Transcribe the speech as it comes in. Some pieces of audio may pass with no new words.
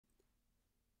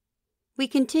We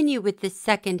continue with the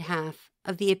second half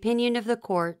of the opinion of the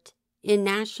court in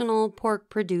National Pork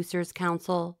Producers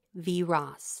Council v.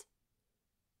 Ross.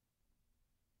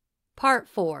 Part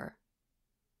 4.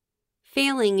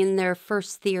 Failing in their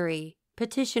first theory,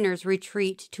 petitioners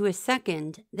retreat to a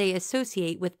second they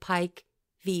associate with Pike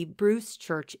v. Bruce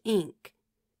Church, Inc.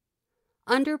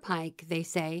 Under Pike, they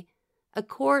say, a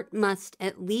court must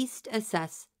at least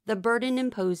assess the burden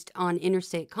imposed on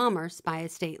interstate commerce by a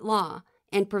state law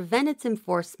and prevent its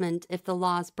enforcement if the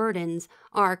law's burdens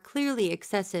are clearly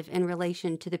excessive in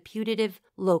relation to the putative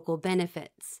local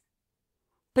benefits.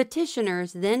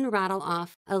 Petitioners then rattle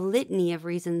off a litany of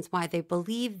reasons why they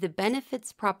believe the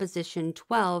benefits Proposition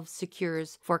 12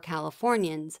 secures for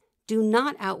Californians do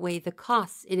not outweigh the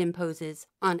costs it imposes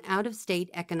on out-of-state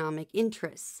economic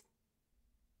interests.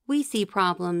 We see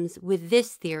problems with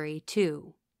this theory,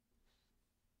 too.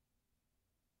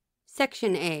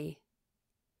 Section A.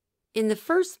 In the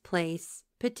first place,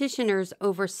 petitioners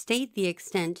overstate the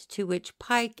extent to which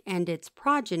Pike and its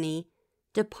progeny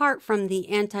depart from the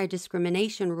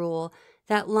anti-discrimination rule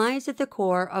that lies at the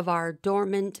core of our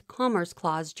dormant Commerce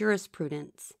Clause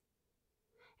jurisprudence.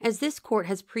 As this court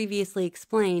has previously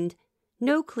explained,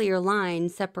 no clear line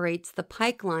separates the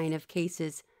Pike line of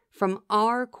cases from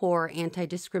our core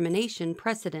anti-discrimination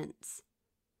precedents.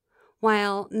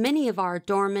 While many of our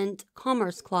dormant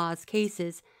Commerce Clause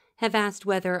cases have asked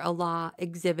whether a law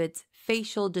exhibits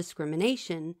facial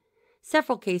discrimination,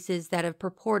 several cases that have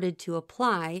purported to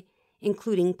apply,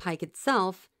 including Pike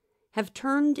itself, have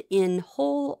turned in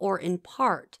whole or in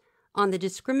part on the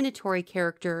discriminatory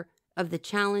character of the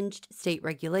challenged state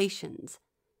regulations.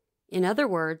 In other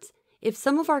words, if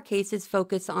some of our cases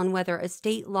focus on whether a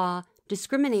state law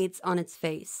discriminates on its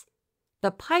face,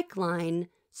 the Pike line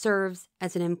serves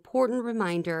as an important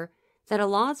reminder that a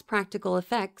law's practical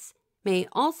effects may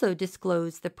also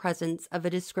disclose the presence of a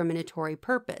discriminatory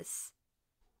purpose.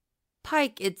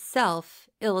 Pike itself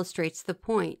illustrates the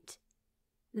point.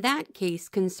 That case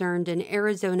concerned an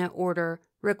Arizona order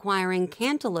requiring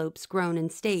cantaloupes grown in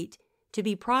state to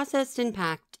be processed and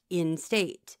packed in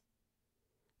state.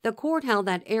 The court held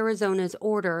that Arizona's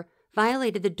order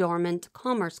violated the dormant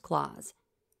Commerce Clause,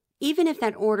 even if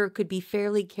that order could be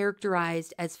fairly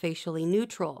characterized as facially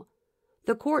neutral.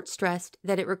 The court stressed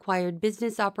that it required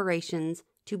business operations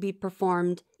to be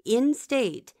performed in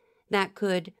state that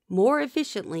could more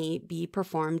efficiently be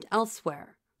performed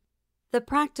elsewhere. The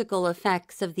practical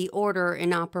effects of the order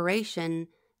in operation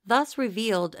thus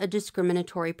revealed a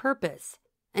discriminatory purpose,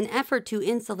 an effort to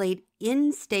insulate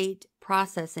in-state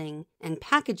processing and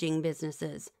packaging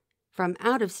businesses from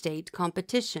out-of-state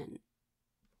competition.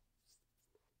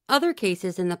 Other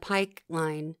cases in the Pike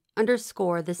line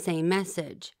underscore the same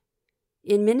message.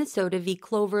 In Minnesota v.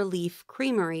 Cloverleaf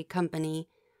Creamery Company,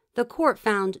 the court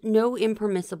found no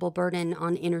impermissible burden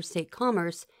on interstate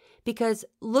commerce because,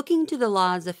 looking to the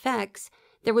law's effects,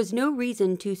 there was no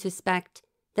reason to suspect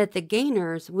that the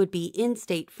gainers would be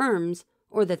in-state firms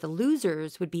or that the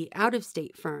losers would be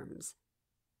out-of-state firms.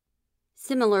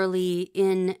 Similarly,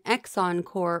 in Exxon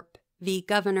Corp. V.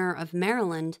 Governor of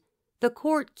Maryland, the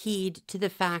court keyed to the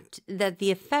fact that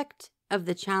the effect of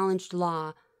the challenged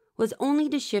law was only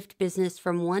to shift business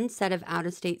from one set of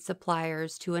out-of-state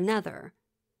suppliers to another.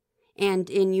 And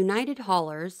in United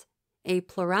Haulers, a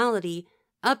plurality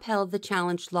upheld the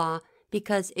challenged law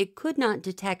because it could not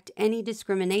detect any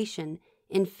discrimination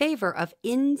in favor of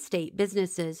in-state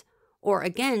businesses or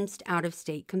against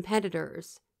out-of-state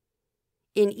competitors.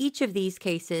 In each of these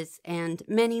cases, and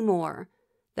many more,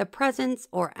 the presence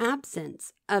or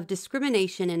absence of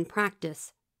discrimination in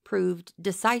practice proved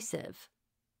decisive.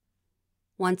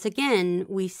 Once again,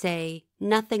 we say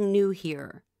nothing new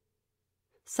here.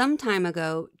 Some time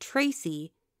ago,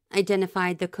 Tracy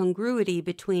identified the congruity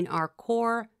between our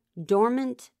core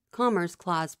dormant Commerce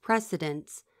Clause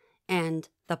precedents and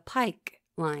the Pike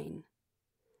line.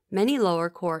 Many lower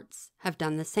courts have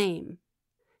done the same.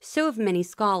 So have many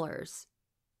scholars.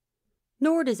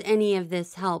 Nor does any of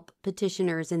this help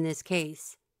petitioners in this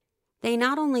case. They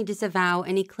not only disavow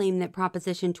any claim that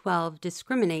Proposition 12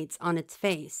 discriminates on its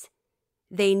face,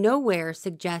 they nowhere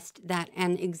suggest that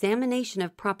an examination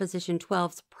of Proposition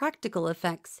 12's practical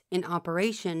effects in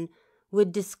operation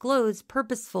would disclose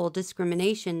purposeful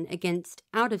discrimination against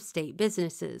out-of-state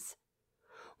businesses.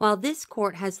 While this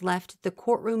court has left the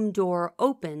courtroom door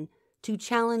open to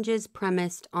challenges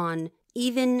premised on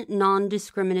even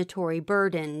non-discriminatory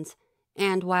burdens,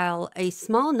 and while a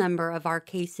small number of our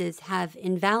cases have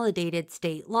invalidated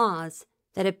state laws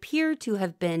that appear to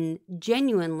have been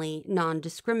genuinely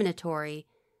non-discriminatory,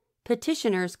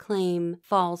 petitioners' claim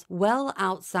falls well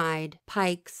outside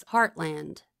Pike's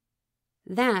heartland.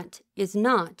 That is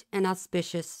not an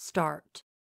auspicious start.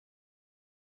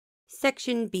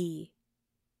 Section B.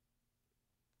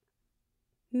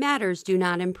 Matters do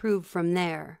not improve from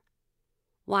there.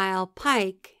 While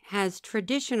pike has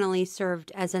traditionally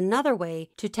served as another way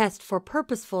to test for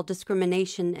purposeful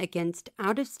discrimination against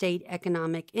out-of-state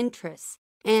economic interests,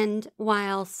 and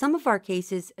while some of our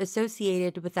cases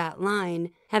associated with that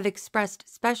line have expressed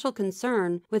special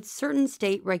concern with certain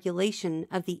state regulation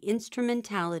of the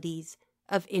instrumentalities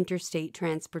of interstate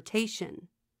transportation,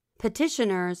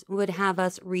 petitioners would have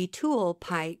us retool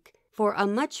pike for a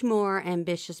much more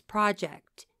ambitious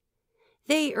project.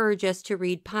 They urge us to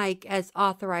read pike as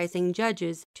authorizing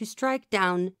judges to strike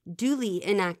down duly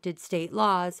enacted state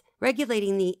laws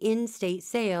regulating the in-state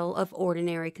sale of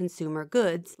ordinary consumer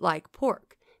goods like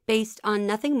pork, based on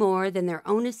nothing more than their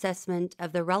own assessment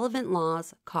of the relevant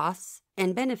law's costs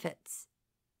and benefits.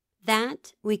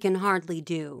 That we can hardly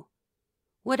do.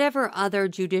 Whatever other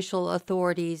judicial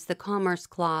authorities the Commerce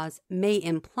Clause may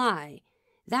imply,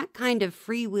 that kind of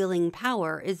freewheeling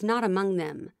power is not among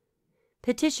them.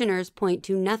 Petitioners point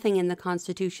to nothing in the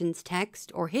Constitution's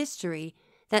text or history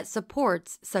that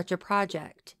supports such a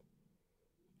project.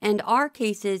 And our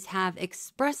cases have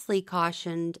expressly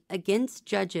cautioned against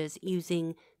judges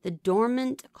using the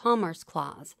Dormant Commerce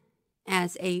Clause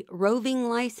as a roving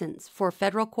license for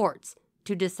federal courts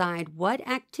to decide what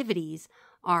activities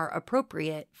are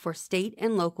appropriate for state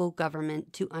and local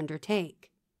government to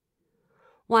undertake.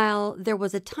 While there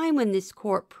was a time when this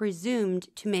court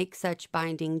presumed to make such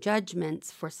binding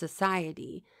judgments for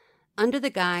society under the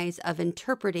guise of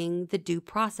interpreting the Due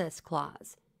Process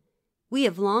Clause, we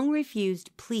have long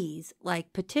refused pleas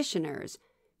like petitioners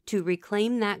to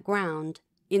reclaim that ground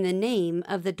in the name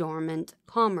of the Dormant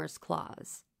Commerce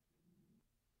Clause.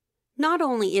 Not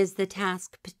only is the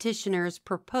task petitioners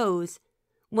propose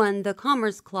one the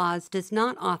Commerce Clause does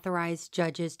not authorize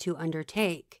judges to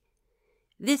undertake,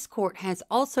 this court has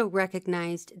also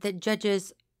recognized that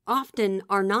judges often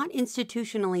are not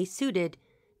institutionally suited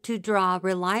to draw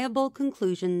reliable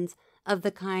conclusions of the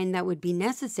kind that would be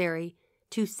necessary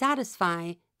to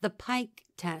satisfy the pike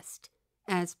test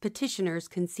as petitioners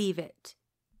conceive it.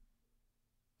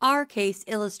 Our case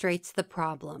illustrates the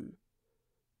problem.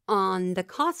 On the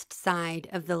cost side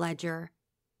of the ledger,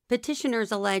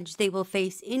 petitioners allege they will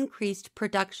face increased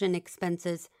production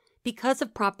expenses because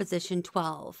of Proposition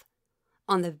 12.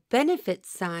 On the benefits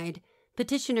side,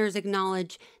 petitioners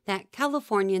acknowledge that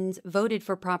Californians voted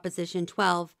for Proposition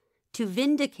 12 to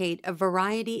vindicate a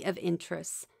variety of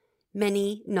interests,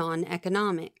 many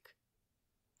non-economic.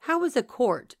 How is a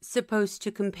court supposed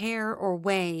to compare or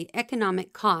weigh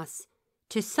economic costs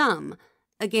to some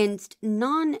against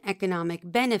non-economic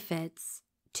benefits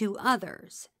to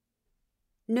others?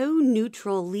 No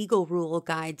neutral legal rule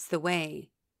guides the way.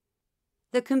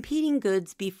 The competing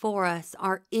goods before us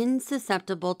are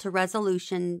insusceptible to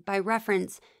resolution by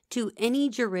reference to any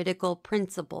juridical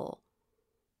principle.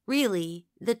 Really,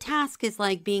 the task is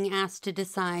like being asked to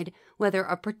decide whether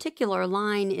a particular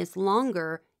line is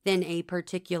longer than a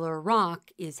particular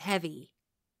rock is heavy.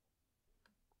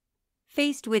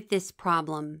 Faced with this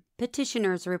problem,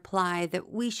 petitioners reply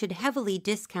that we should heavily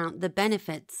discount the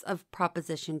benefits of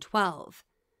Proposition 12.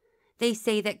 They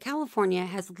say that California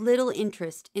has little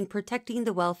interest in protecting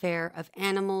the welfare of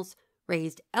animals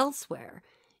raised elsewhere,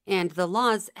 and the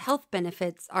law's health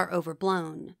benefits are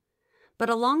overblown. But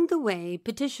along the way,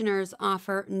 petitioners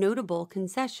offer notable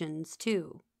concessions,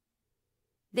 too.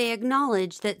 They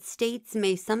acknowledge that states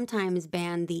may sometimes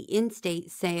ban the in-state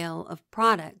sale of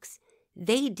products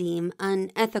they deem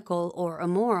unethical or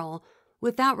immoral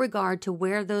without regard to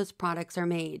where those products are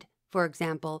made, for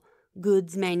example,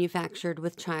 goods manufactured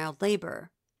with child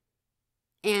labor.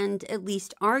 And, at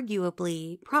least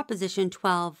arguably, Proposition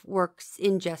 12 works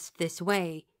in just this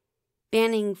way,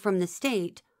 banning from the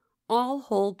state all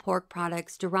whole pork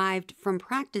products derived from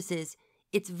practices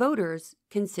its voters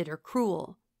consider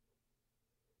cruel.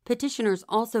 Petitioners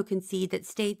also concede that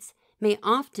states may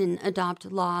often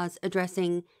adopt laws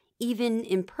addressing even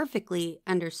imperfectly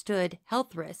understood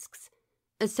health risks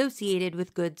associated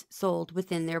with goods sold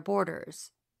within their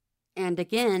borders. And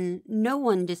again, no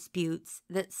one disputes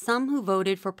that some who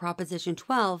voted for Proposition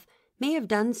 12 may have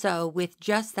done so with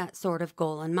just that sort of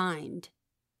goal in mind.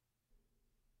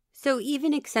 So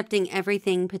even accepting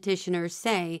everything petitioners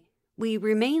say, we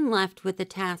remain left with a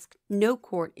task no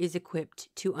court is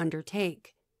equipped to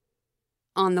undertake.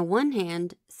 On the one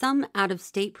hand, some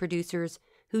out-of-state producers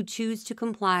who choose to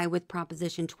comply with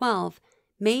Proposition 12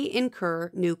 may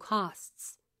incur new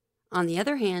costs. On the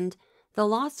other hand, the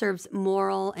law serves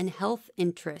moral and health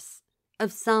interests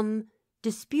of some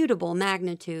disputable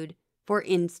magnitude for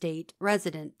in-state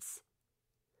residents.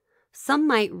 some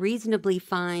might reasonably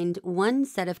find one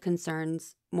set of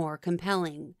concerns more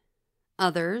compelling.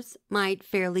 Others might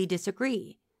fairly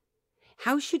disagree.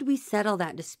 How should we settle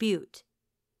that dispute?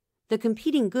 The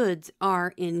competing goods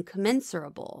are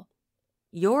incommensurable.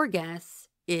 Your guess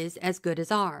is as good as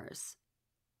ours.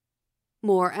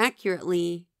 More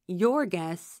accurately, your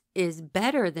guess is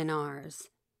better than ours.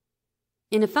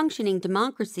 In a functioning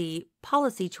democracy,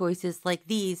 policy choices like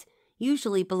these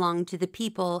usually belong to the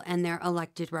people and their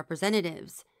elected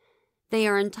representatives. They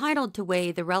are entitled to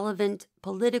weigh the relevant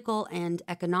political and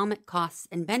economic costs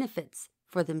and benefits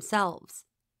for themselves,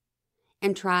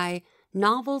 and try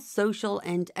novel social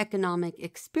and economic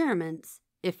experiments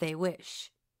if they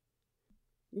wish.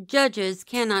 Judges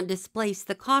cannot displace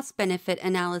the cost-benefit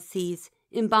analyses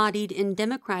embodied in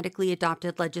democratically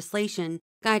adopted legislation,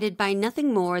 guided by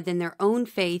nothing more than their own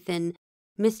faith in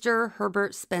Mr.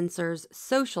 Herbert Spencer's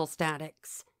social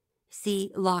statics,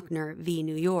 see Lochner v.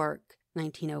 New York,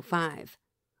 1905,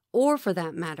 or, for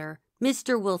that matter,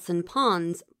 Mr. Wilson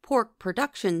Pond's pork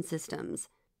production systems.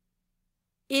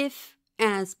 If,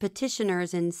 as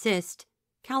petitioners insist,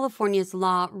 California's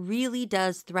law really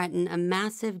does threaten a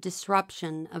massive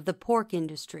disruption of the pork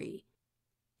industry,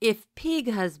 if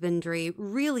pig husbandry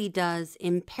really does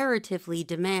imperatively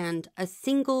demand a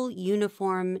single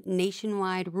uniform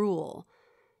nationwide rule,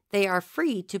 they are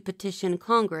free to petition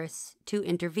Congress to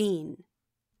intervene.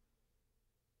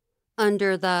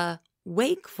 Under the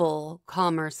Wakeful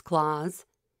Commerce Clause,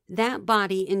 that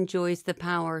body enjoys the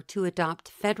power to adopt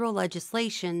federal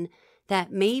legislation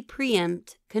that may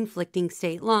preempt conflicting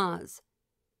state laws.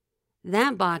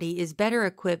 That body is better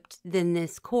equipped than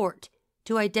this court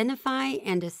to identify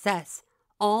and assess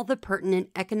all the pertinent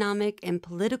economic and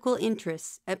political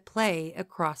interests at play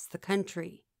across the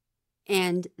country.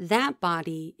 And that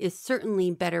body is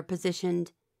certainly better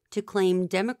positioned to claim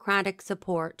Democratic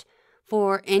support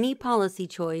for any policy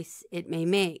choice it may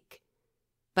make.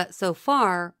 But so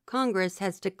far, Congress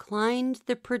has declined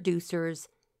the producers'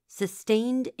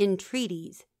 sustained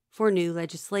entreaties for new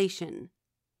legislation.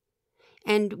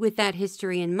 And with that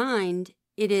history in mind,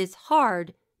 it is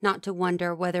hard not to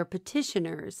wonder whether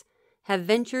petitioners have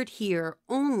ventured here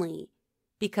only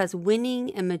because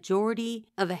winning a majority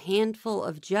of a handful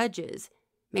of judges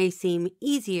may seem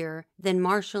easier than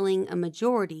marshaling a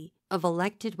majority of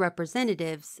elected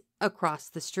representatives across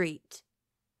the street.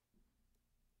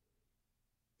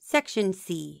 Section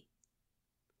C.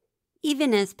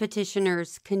 Even as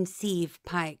petitioners conceive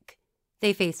Pike,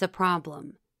 they face a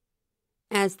problem.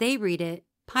 As they read it,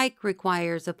 Pike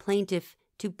requires a plaintiff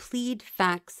to plead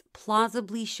facts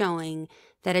plausibly showing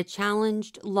that a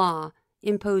challenged law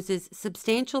imposes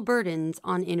substantial burdens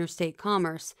on interstate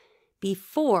commerce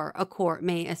before a court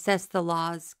may assess the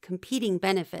law's competing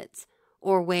benefits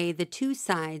or weigh the two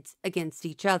sides against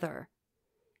each other.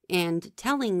 And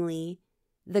tellingly,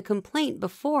 the complaint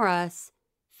before us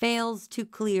fails to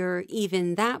clear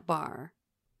even that bar.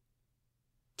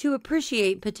 To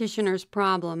appreciate petitioner's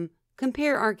problem,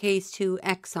 compare our case to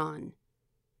Exxon.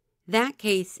 That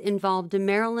case involved a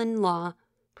Maryland law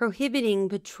prohibiting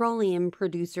petroleum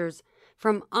producers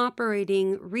from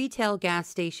operating retail gas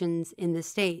stations in the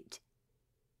state.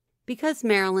 Because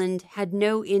Maryland had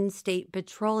no in-state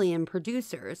petroleum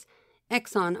producers,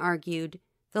 Exxon argued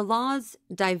the law's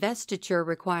divestiture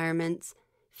requirements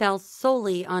fell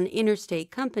solely on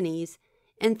interstate companies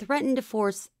and threatened to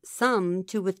force some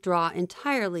to withdraw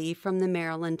entirely from the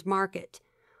Maryland market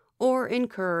or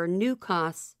incur new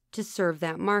costs to serve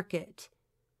that market.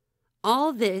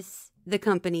 All this, the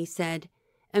company said,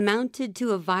 amounted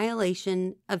to a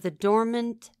violation of the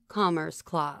Dormant Commerce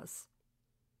Clause.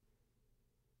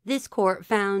 This court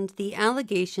found the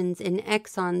allegations in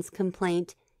Exxon's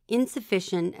complaint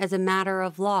insufficient as a matter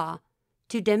of law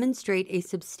to demonstrate a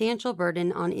substantial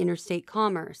burden on interstate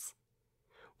commerce.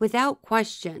 Without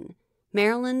question,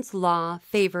 Maryland's law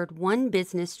favored one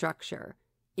business structure,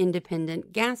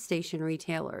 independent gas station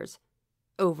retailers,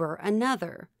 over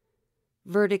another,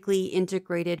 vertically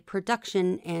integrated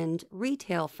production and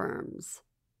retail firms.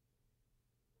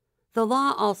 The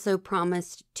law also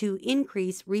promised to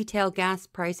increase retail gas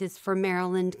prices for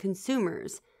Maryland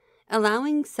consumers,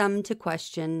 allowing some to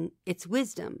question its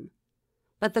wisdom.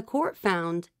 But the court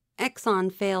found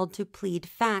Exxon failed to plead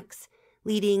facts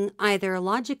leading either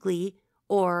logically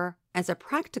or, as a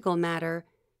practical matter,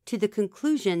 to the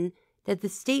conclusion that the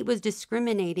state was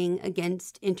discriminating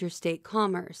against interstate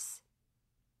commerce.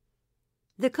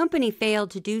 The company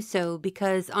failed to do so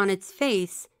because, on its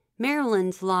face,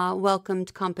 Maryland's law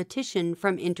welcomed competition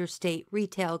from interstate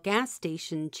retail gas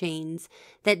station chains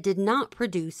that did not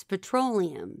produce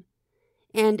petroleum.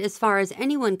 And as far as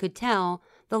anyone could tell,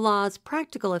 the law's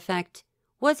practical effect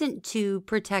wasn't to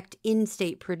protect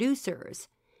in-state producers.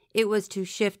 It was to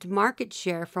shift market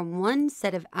share from one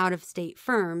set of out-of-state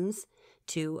firms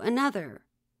to another.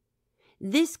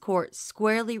 This court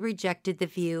squarely rejected the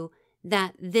view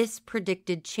that this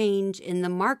predicted change in the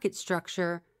market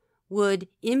structure would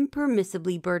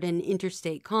impermissibly burden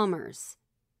interstate commerce.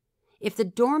 If the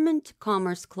Dormant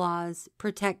Commerce Clause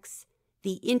protects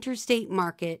the interstate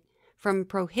market from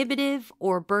prohibitive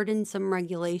or burdensome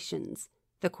regulations,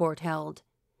 the court held,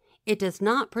 it does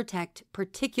not protect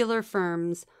particular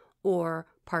firms or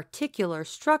particular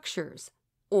structures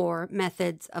or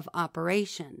methods of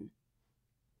operation.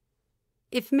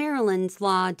 If Maryland's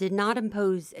law did not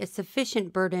impose a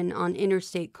sufficient burden on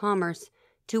interstate commerce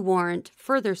to warrant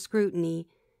further scrutiny,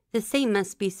 the same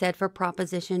must be said for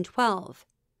Proposition 12.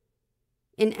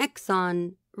 In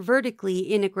Exxon, vertically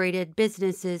integrated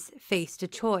businesses faced a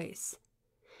choice.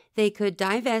 They could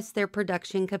divest their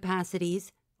production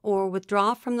capacities or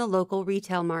withdraw from the local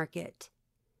retail market.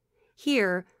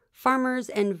 Here, farmers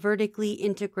and vertically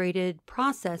integrated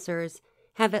processors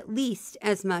have at least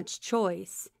as much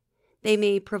choice. They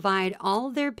may provide all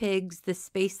their pigs the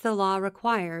space the law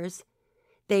requires.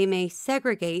 They may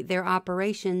segregate their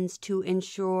operations to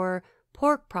ensure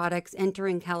pork products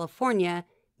entering California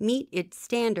meet its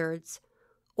standards,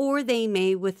 or they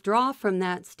may withdraw from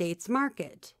that state's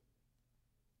market.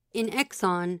 In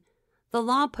Exxon, the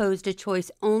law posed a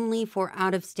choice only for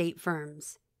out-of-state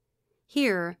firms.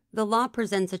 Here, the law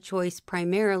presents a choice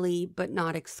primarily, but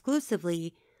not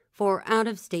exclusively, for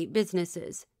out-of-state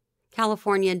businesses.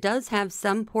 California does have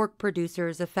some pork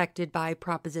producers affected by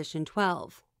Proposition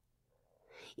 12.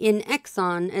 In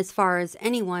Exxon, as far as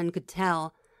anyone could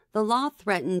tell, the law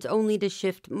threatened only to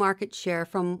shift market share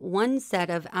from one set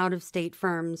of out-of-state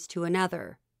firms to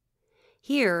another.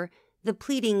 Here, the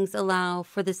pleadings allow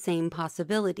for the same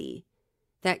possibility,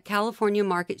 that California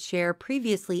market share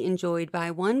previously enjoyed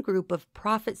by one group of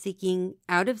profit-seeking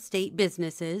out-of-state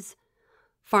businesses,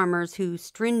 farmers who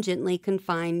stringently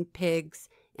confine pigs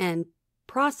and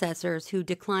processors who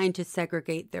decline to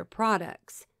segregate their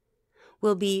products,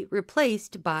 will be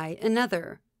replaced by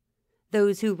another,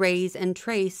 those who raise and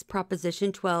trace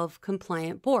Proposition 12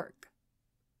 compliant pork.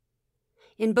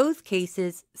 In both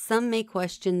cases, some may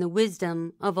question the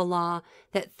wisdom of a law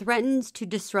that threatens to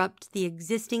disrupt the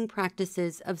existing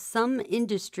practices of some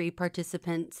industry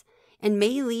participants and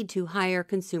may lead to higher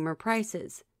consumer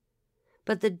prices.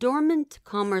 But the Dormant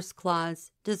Commerce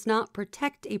Clause does not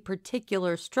protect a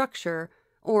particular structure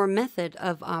or method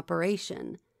of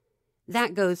operation.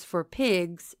 That goes for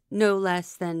pigs no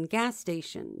less than gas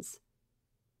stations.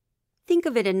 Think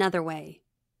of it another way.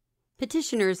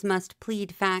 Petitioners must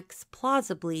plead facts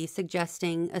plausibly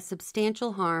suggesting a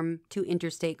substantial harm to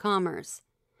interstate commerce.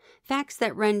 Facts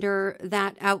that render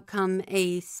that outcome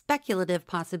a speculative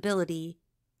possibility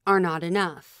are not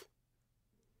enough.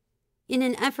 In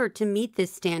an effort to meet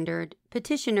this standard,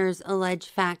 petitioners allege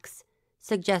facts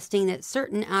suggesting that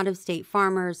certain out-of-state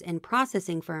farmers and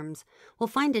processing firms will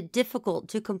find it difficult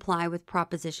to comply with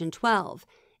Proposition 12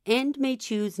 and may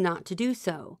choose not to do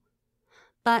so.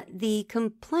 But the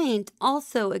complaint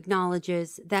also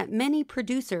acknowledges that many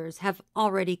producers have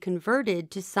already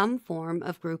converted to some form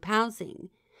of group housing,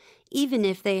 even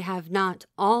if they have not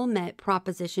all met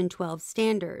Proposition 12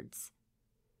 standards.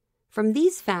 From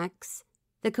these facts,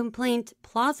 the complaint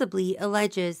plausibly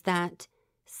alleges that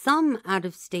some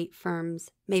out-of-state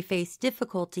firms may face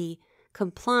difficulty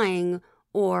complying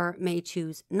or may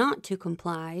choose not to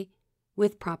comply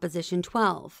with Proposition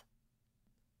 12.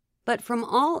 But from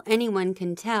all anyone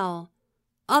can tell,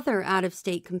 other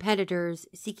out-of-state competitors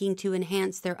seeking to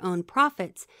enhance their own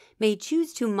profits may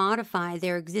choose to modify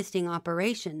their existing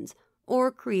operations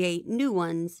or create new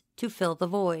ones to fill the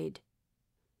void.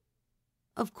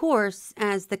 Of course,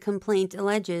 as the complaint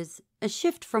alleges, a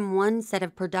shift from one set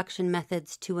of production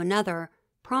methods to another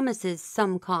promises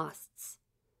some costs.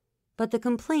 But the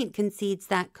complaint concedes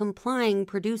that complying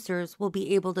producers will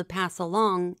be able to pass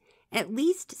along at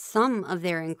least some of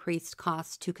their increased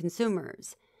costs to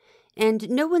consumers, and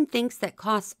no one thinks that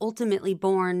costs ultimately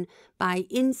borne by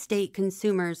in-state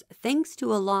consumers thanks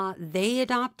to a law they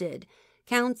adopted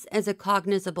counts as a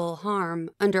cognizable harm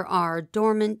under our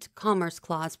Dormant Commerce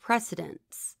Clause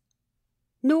precedents.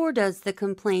 Nor does the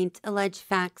complaint allege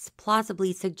facts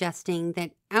plausibly suggesting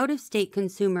that out-of-state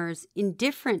consumers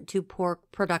indifferent to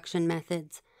pork production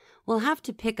methods will have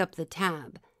to pick up the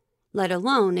tab, let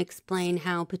alone explain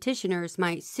how petitioners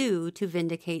might sue to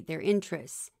vindicate their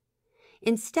interests.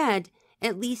 Instead,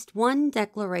 at least one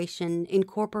declaration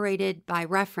incorporated by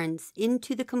reference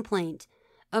into the complaint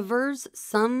avers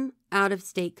some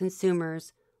out-of-state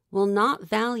consumers will not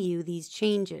value these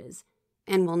changes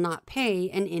and will not pay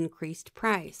an increased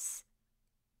price.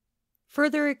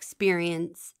 Further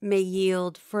experience may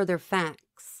yield further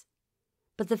facts,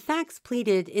 but the facts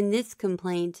pleaded in this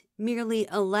complaint merely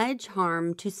allege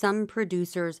harm to some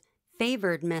producers'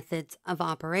 favored methods of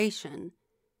operation.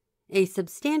 A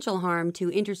substantial harm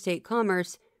to interstate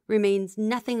commerce remains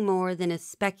nothing more than a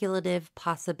speculative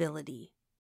possibility.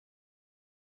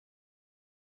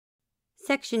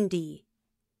 Section D.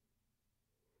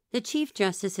 The Chief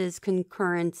Justice's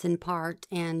concurrence in part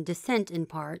and dissent in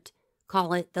part,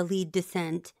 call it the lead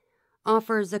dissent,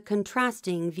 offers a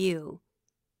contrasting view.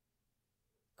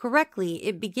 Correctly,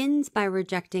 it begins by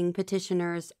rejecting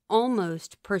petitioners'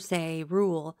 almost per se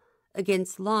rule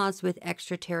against laws with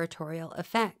extraterritorial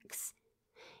effects,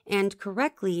 and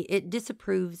correctly it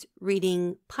disapproves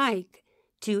reading Pike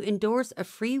to endorse a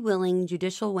free-willing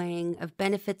judicial weighing of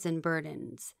benefits and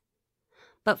burdens.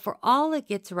 But for all it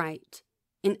gets right,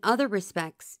 in other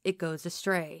respects it goes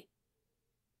astray.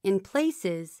 In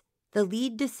places, the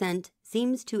lead dissent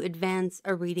seems to advance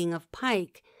a reading of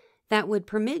Pike that would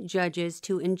permit judges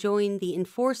to enjoin the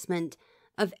enforcement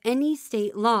of any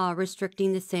state law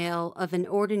restricting the sale of an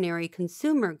ordinary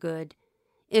consumer good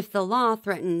if the law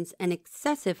threatens an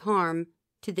excessive harm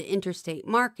to the interstate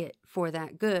market for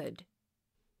that good.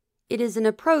 It is an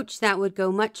approach that would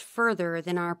go much further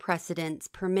than our precedents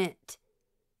permit.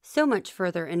 So much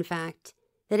further, in fact,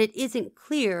 that it isn't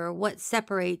clear what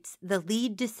separates the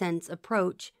lead dissent's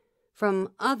approach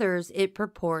from others it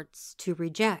purports to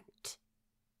reject.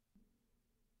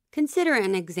 Consider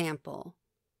an example.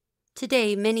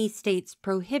 Today, many states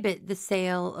prohibit the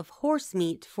sale of horse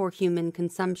meat for human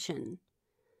consumption.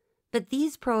 But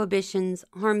these prohibitions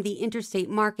harm the interstate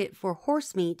market for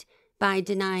horse meat by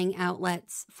denying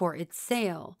outlets for its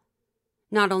sale.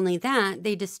 Not only that,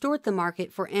 they distort the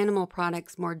market for animal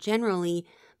products more generally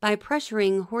by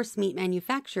pressuring horse meat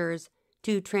manufacturers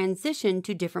to transition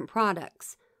to different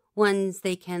products, ones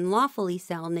they can lawfully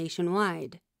sell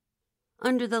nationwide.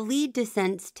 Under the lead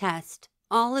dissent's test,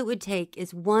 all it would take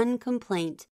is one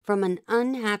complaint from an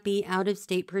unhappy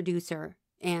out-of-state producer,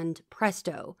 and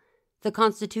presto, the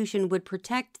Constitution would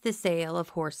protect the sale of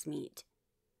horse meat.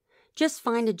 Just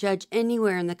find a judge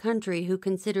anywhere in the country who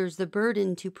considers the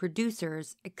burden to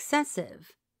producers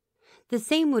excessive. The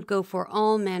same would go for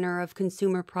all manner of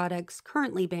consumer products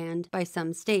currently banned by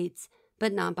some states,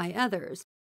 but not by others,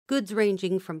 goods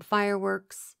ranging from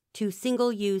fireworks to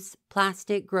single-use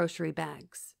plastic grocery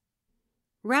bags.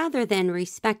 Rather than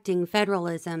respecting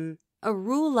federalism, a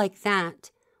rule like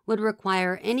that would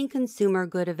require any consumer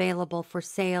good available for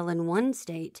sale in one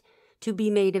state to be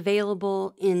made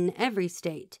available in every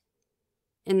state.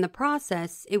 In the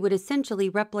process, it would essentially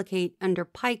replicate under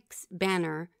Pike's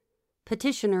banner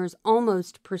petitioners'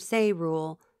 almost per se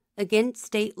rule against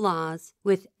state laws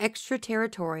with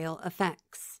extraterritorial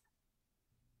effects.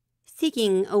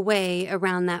 Seeking a way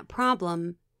around that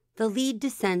problem, the lead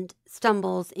dissent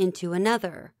stumbles into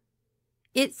another.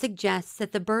 It suggests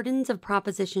that the burdens of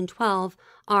Proposition 12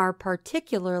 are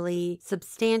particularly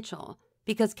substantial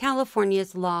because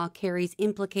California's law carries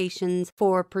implications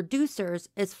for producers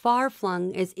as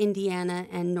far-flung as Indiana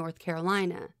and North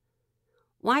Carolina.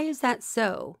 Why is that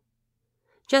so?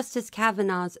 Justice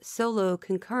Kavanaugh's solo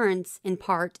concurrence in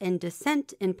part and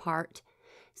dissent in part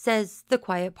says the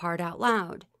quiet part out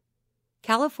loud.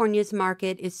 California's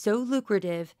market is so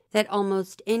lucrative that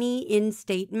almost any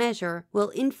in-state measure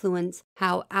will influence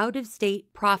how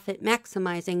out-of-state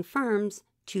profit-maximizing firms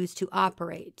choose to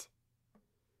operate.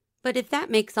 But if that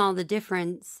makes all the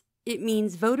difference, it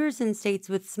means voters in states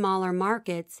with smaller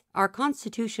markets are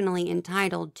constitutionally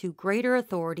entitled to greater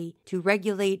authority to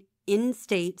regulate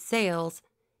in-state sales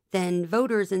than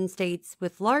voters in states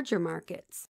with larger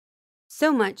markets.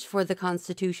 So much for the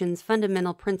Constitution's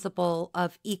fundamental principle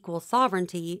of equal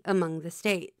sovereignty among the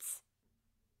states.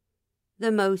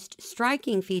 The most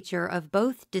striking feature of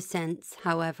both dissents,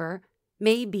 however,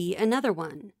 may be another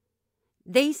one.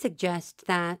 They suggest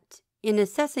that, in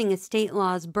assessing a state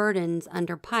law's burdens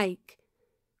under Pike,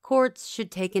 courts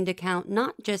should take into account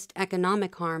not just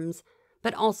economic harms,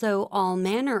 but also all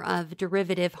manner of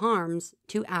derivative harms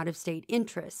to out-of-state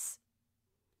interests.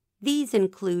 These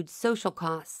include social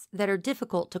costs that are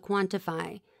difficult to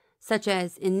quantify, such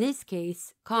as, in this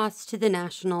case, costs to the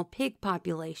national pig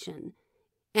population,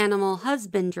 animal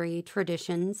husbandry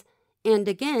traditions, and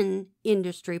again,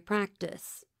 industry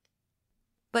practice.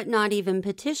 But not even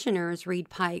petitioners read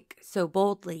Pike so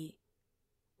boldly.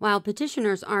 While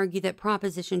petitioners argue that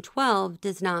Proposition 12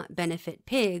 does not benefit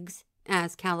pigs,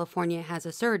 as California has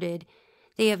asserted,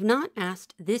 they have not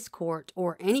asked this court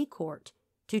or any court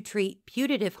to treat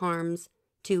putative harms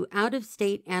to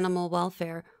out-of-state animal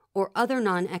welfare or other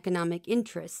non-economic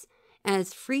interests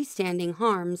as freestanding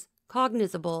harms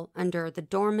cognizable under the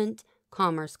Dormant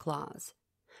Commerce Clause.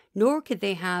 Nor could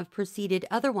they have proceeded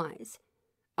otherwise.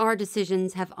 Our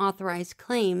decisions have authorized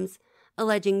claims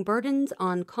alleging burdens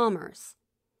on commerce.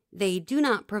 They do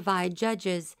not provide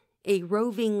judges a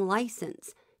roving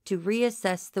license to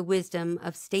reassess the wisdom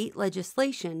of state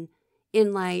legislation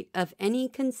in light of any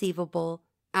conceivable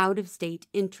out-of-state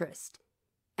interest,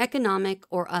 economic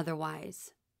or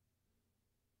otherwise.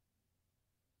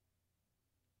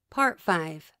 Part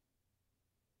 5.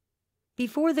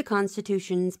 Before the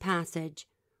Constitution's passage,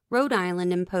 Rhode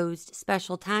Island imposed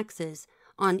special taxes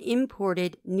on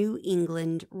imported New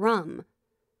England rum.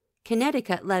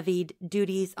 Connecticut levied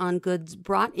duties on goods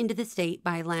brought into the state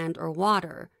by land or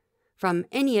water from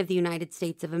any of the United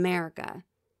States of America,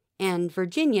 and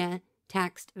Virginia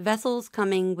taxed vessels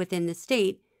coming within the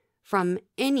state from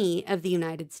any of the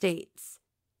United States.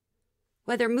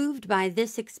 Whether moved by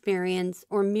this experience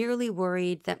or merely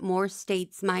worried that more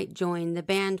states might join the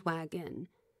bandwagon,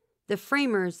 the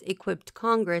framers equipped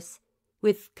Congress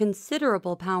with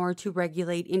considerable power to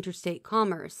regulate interstate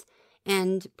commerce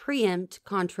and preempt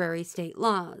contrary state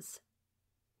laws.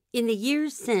 In the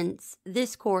years since,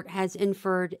 this court has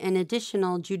inferred an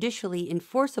additional judicially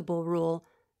enforceable rule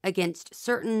against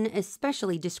certain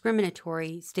especially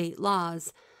discriminatory state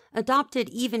laws adopted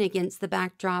even against the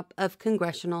backdrop of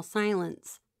congressional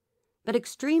silence. But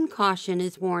extreme caution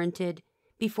is warranted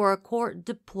before a court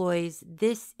deploys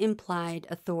this implied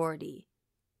authority.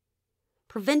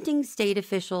 Preventing state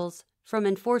officials from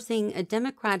enforcing a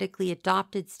democratically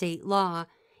adopted state law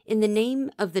in the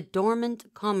name of the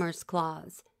Dormant Commerce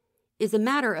Clause is a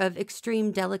matter of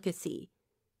extreme delicacy,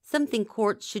 something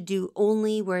courts should do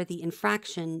only where the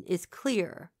infraction is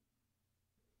clear.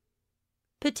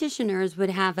 Petitioners would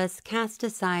have us cast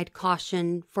aside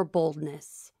caution for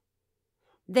boldness.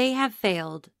 They have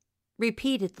failed,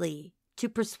 repeatedly, to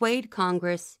persuade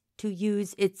Congress to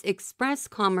use its express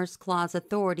Commerce Clause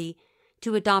authority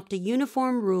to adopt a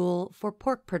uniform rule for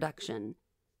pork production.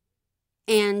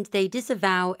 And they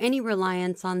disavow any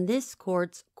reliance on this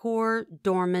court's core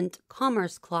Dormant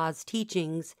Commerce Clause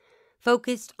teachings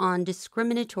focused on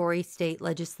discriminatory state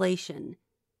legislation.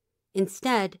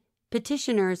 Instead,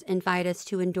 petitioners invite us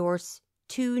to endorse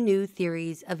two new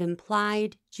theories of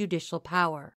implied judicial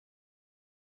power.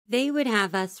 They would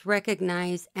have us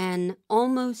recognize an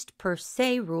almost per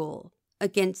se rule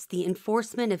against the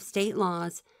enforcement of state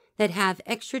laws that have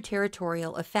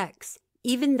extraterritorial effects,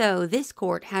 even though this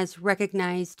court has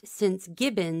recognized since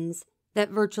Gibbons that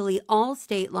virtually all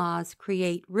state laws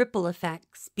create ripple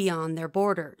effects beyond their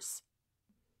borders.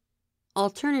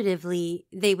 Alternatively,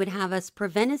 they would have us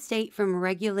prevent a state from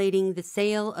regulating the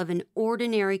sale of an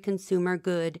ordinary consumer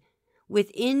good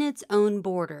within its own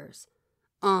borders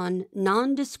on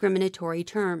non-discriminatory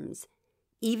terms,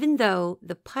 even though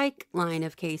the Pike line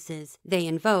of cases they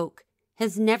invoke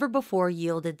has never before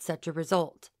yielded such a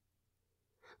result.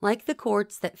 Like the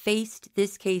courts that faced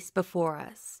this case before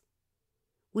us,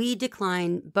 we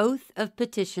decline both of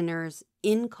petitioners'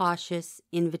 incautious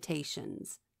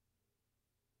invitations.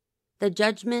 The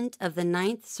judgment of the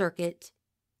Ninth Circuit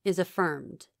is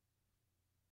affirmed.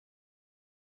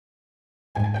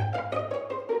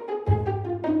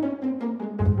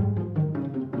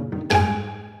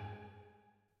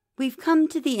 We've come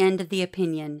to the end of the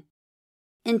opinion.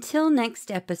 Until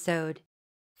next episode,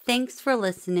 thanks for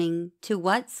listening to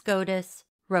What SCOTUS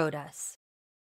Wrote Us.